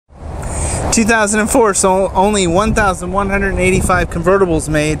2004, so only 1,185 convertibles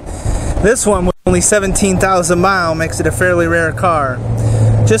made. This one with only 17,000 miles makes it a fairly rare car.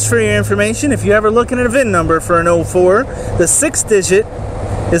 Just for your information, if you're ever looking at a VIN number for an 04, the 6th digit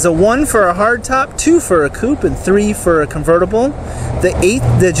is a 1 for a hardtop, 2 for a coupe, and 3 for a convertible. The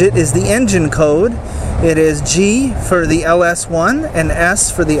 8th digit is the engine code. It is G for the LS1 and S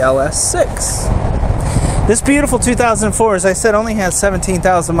for the LS6. This beautiful 2004, as I said, only has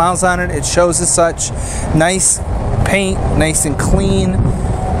 17,000 miles on it. It shows as such. Nice paint, nice and clean.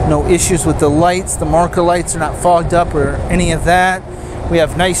 No issues with the lights. The marker lights are not fogged up or any of that. We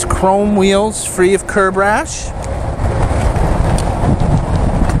have nice chrome wheels, free of curb rash.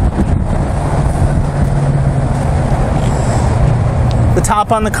 The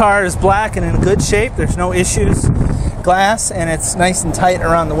top on the car is black and in good shape. There's no issues. Glass, and it's nice and tight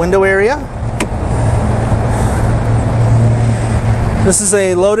around the window area. This is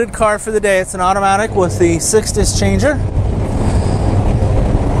a loaded car for the day. It's an automatic with the 6-disc changer.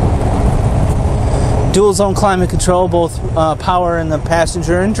 Dual zone climate control, both power in the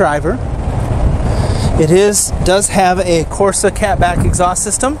passenger and driver. It does have a Corsa catback exhaust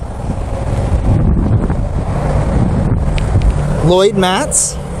system. Lloyd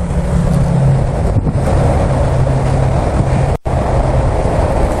mats.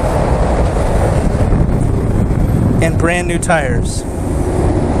 And brand new tires.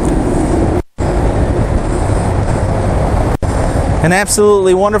 An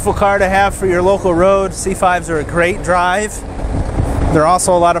absolutely wonderful car to have for your local road. C5s are a great drive. They're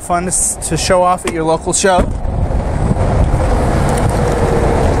also a lot of fun to show off at your local show.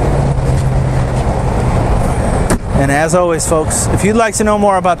 And as always, folks, if you'd like to know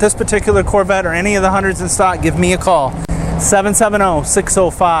more about this particular Corvette or any of the hundreds in stock, give me a call.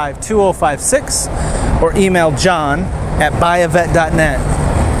 770-605-2056 or email john@buyavette.net.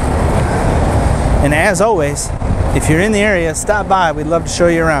 And as always, if you're in the area, stop by. We'd love to show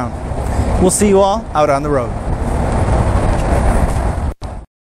you around. We'll see you all out on the road.